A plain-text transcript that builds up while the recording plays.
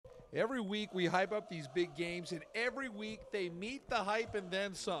Every week we hype up these big games, and every week they meet the hype and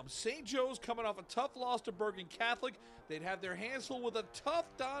then some. St. Joe's coming off a tough loss to Bergen Catholic. They'd have their hands full with a tough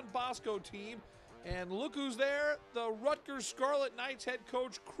Don Bosco team. And look who's there, the Rutgers Scarlet Knights head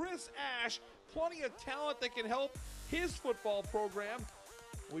coach Chris Ash. Plenty of talent that can help his football program.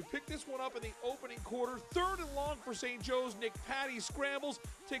 We picked this one up in the opening quarter. 3rd and long for St. Joe's. Nick Patty scrambles,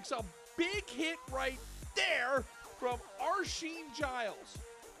 takes a big hit right there from Arsheen Giles.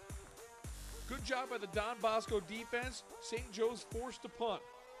 Good job by the Don Bosco defense. St. Joe's forced to punt.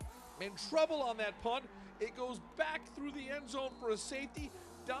 In trouble on that punt. It goes back through the end zone for a safety.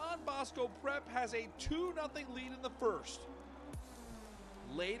 Don Bosco Prep has a 2-0 lead in the first.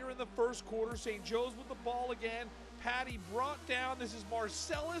 Later in the first quarter, St. Joe's with the ball again. Patty brought down. This is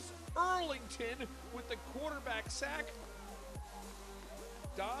Marcellus Earlington with the quarterback sack.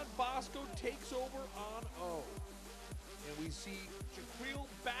 Don Bosco takes over on O. And we see Jaquil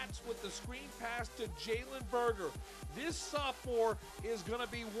Batts with the screen pass to Jalen Berger. This sophomore is going to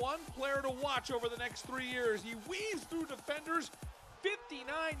be one player to watch over the next 3 years. He weaves through defenders, 59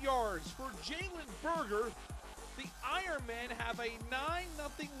 yards for Jalen Berger. The Ironmen have a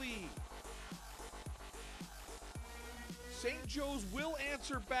 9-0 lead. St. Joe's will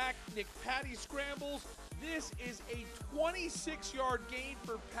answer back. Nick Patty scrambles. This is a 26-yard gain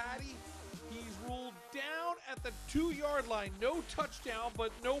for Patty. He's ruled down at the 2-yard line. No touchdown,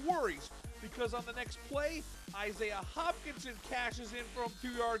 but no worries, because on the next play, Isaiah Hopkinson cashes in from 2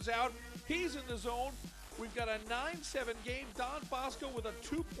 yards out. He's in the zone. We've got a 9-7 game. Don Bosco with a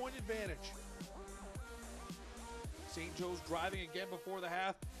 2-point advantage. St. Joe's driving again before the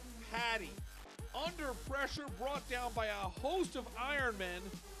half. Patty, under pressure, brought down by a host of Ironmen.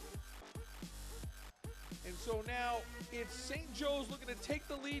 And so now it's St. Joe's looking to take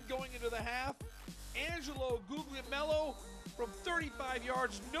the lead going into the half. Angelo Guglielmello from 35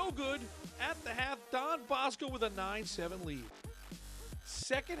 yards, no good. At the half, Don Bosco with a 9-7 lead.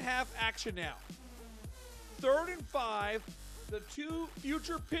 Second half action now. 3rd and 5, the two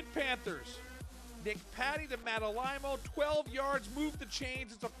future Pitt Panthers. Nick Patty to Matalimo, 12 yards, move the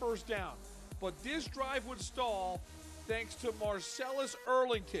chains, it's a first down. But this drive would stall thanks to Marcellus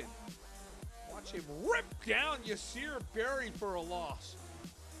Earlington. Watch him rip down Yasir Berry for a loss.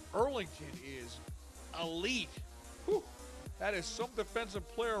 Earlington is elite. Whew, that is some defensive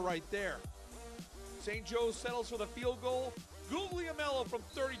player right there. St. Joe's settles for the field goal. Guglielmello from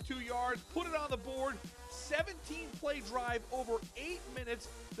 32 yards, put it on the board. 17-play drive over 8 minutes.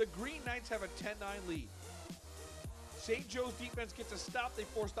 The Green Knights have a 10-9 lead. St. Joe's defense gets a stop. They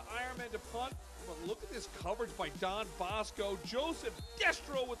force the Ironmen to punt. But look at this coverage by Don Bosco. Joseph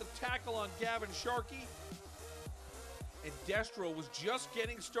Destro with the tackle on Gavin Sharkey. And Destro was just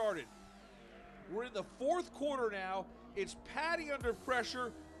getting started. We're in the 4th quarter now. It's Patty under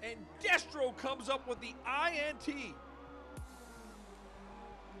pressure, and Destro comes up with the INT.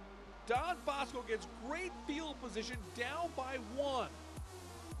 Don Bosco gets great field position, down by 1.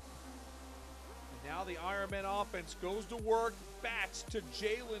 And now the Ironman offense goes to work. Bats to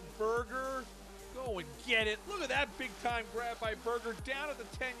Jalen Berger. Go and get it. Look at that big-time grab by Berger down at the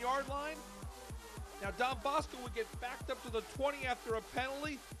 10-yard line. Now Don Bosco would get backed up to the 20 after a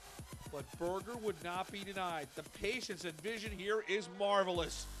penalty, but Berger would not be denied. The patience and vision here is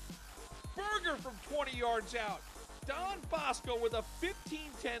marvelous. Berger from 20 yards out. Don Bosco with a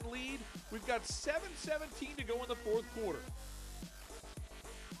 15-10 lead. We've got 7:17 to go in the 4th quarter.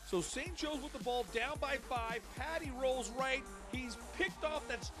 So St. Joe's with the ball down by 5. Patty rolls right. He's picked off.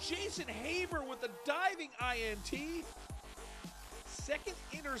 That's Jason Haber with the diving INT. Second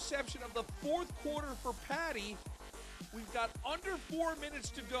interception of the 4th quarter for Patty. We've got under 4 minutes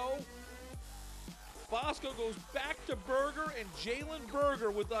to go. Bosco goes back to Berger, and Jalen Berger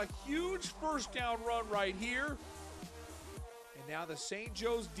with a huge first down run right here. And now the St.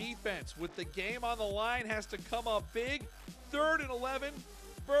 Joe's defense, with the game on the line, has to come up big. 3rd and 11.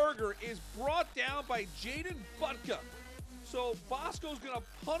 Berger is brought down by Jaden Butka. So Bosco's going to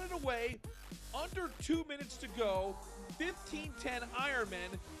punt it away. Under 2 minutes to go. 15-10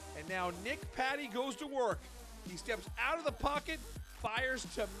 Ironmen. And now Nick Patty goes to work. He steps out of the pocket, fires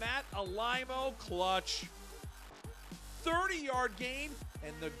to Matt Alimo. Clutch. 30-yard gain,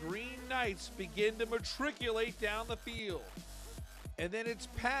 and the Green Knights begin to matriculate down the field. And then it's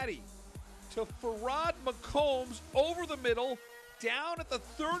Patty to Farad McCombs over the middle, down at the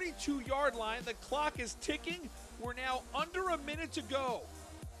 32-yard line. The clock is ticking. We're now under a minute to go.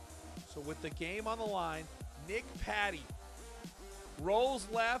 So with the game on the line, Nick Patty rolls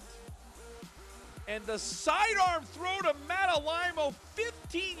left, and the sidearm throw to Matt Alimo,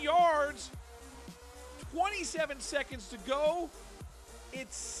 15 yards, 27 seconds to go.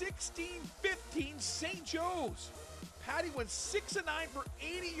 It's 16-15 St. Joe's. Patty went 6 of 9 for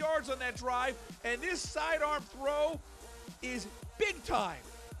 80 yards on that drive, and this sidearm throw is big time.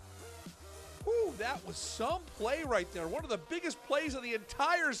 Whew, that was some play right there. One of the biggest plays of the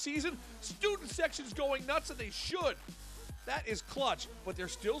entire season. Student section's going nuts, and they should. That is clutch, but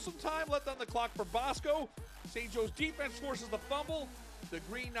there's still some time left on the clock for Bosco. St. Joe's defense forces the fumble. The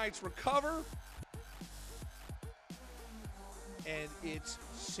Green Knights recover. And it's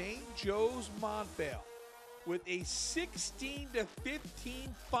St. Joe's Montvale with a 16-15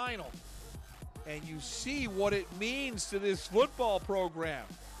 final. And you see what it means to this football program.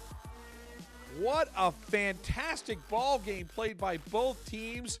 What a fantastic ball game played by both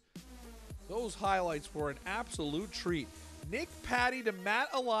teams. Those highlights were an absolute treat. Nick Patty to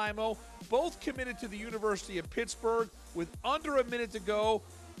Matt Alimo, both committed to the University of Pittsburgh with under a minute to go.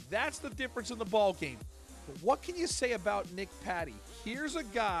 That's the difference in the ball game. But what can you say about Nick Patty? Here's a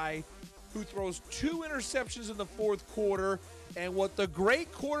guy who throws 2 interceptions in the fourth quarter, and what the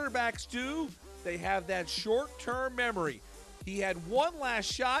great quarterbacks do, they have that short-term memory. He had one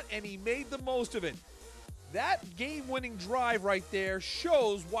last shot, and he made the most of it. That game-winning drive right there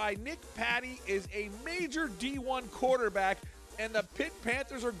shows why Nick Patty is a major D1 quarterback, and the Pitt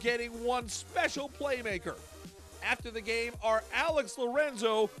Panthers are getting one special playmaker. After the game, our Alex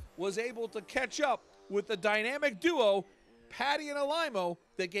Lorenzo was able to catch up with the dynamic duo, Patty and Alimo,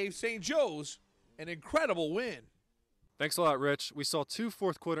 that gave St. Joe's an incredible win. Thanks a lot, Rich. We saw 2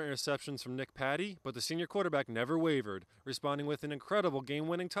 fourth-quarter interceptions from Nick Patty, but the senior quarterback never wavered, responding with an incredible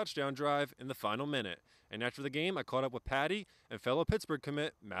game-winning touchdown drive in the final minute. And after the game, I caught up with Patty and fellow Pittsburgh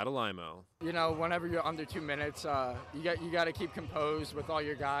commit Matt Alimo. You know, whenever you're under 2 minutes, you got to keep composed with all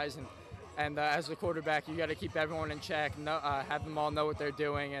your guys, and as the quarterback, you got to keep everyone in check, have them all know what they're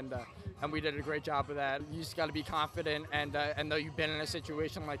doing, and we did a great job of that. You just got to be confident, and know you've been in a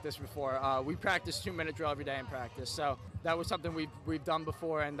situation like this before. We practice 2-minute drill every day in practice, so that was something we've done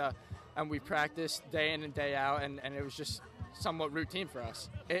before, and we practiced day in and day out, and it was just somewhat routine for us.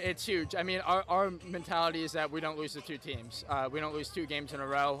 It's huge. I mean, our mentality is that we don't lose to 2 teams. We don't lose 2 games in a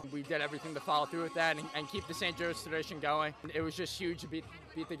row. We did everything to follow through with that and keep the St. Joe's tradition going. It was just huge to beat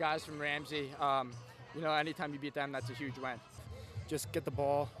the guys from Ramsey. You know, anytime you beat them, that's a huge win. Just get the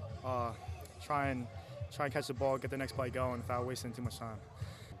ball, try and catch the ball, get the next play going without wasting too much time.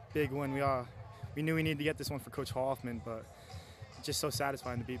 Big win. We knew we needed to get this one for Coach Hoffman, but it's just so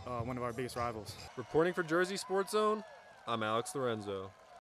satisfying to beat one of our biggest rivals. Reporting for Jersey Sports Zone, I'm Alex Lorenzo.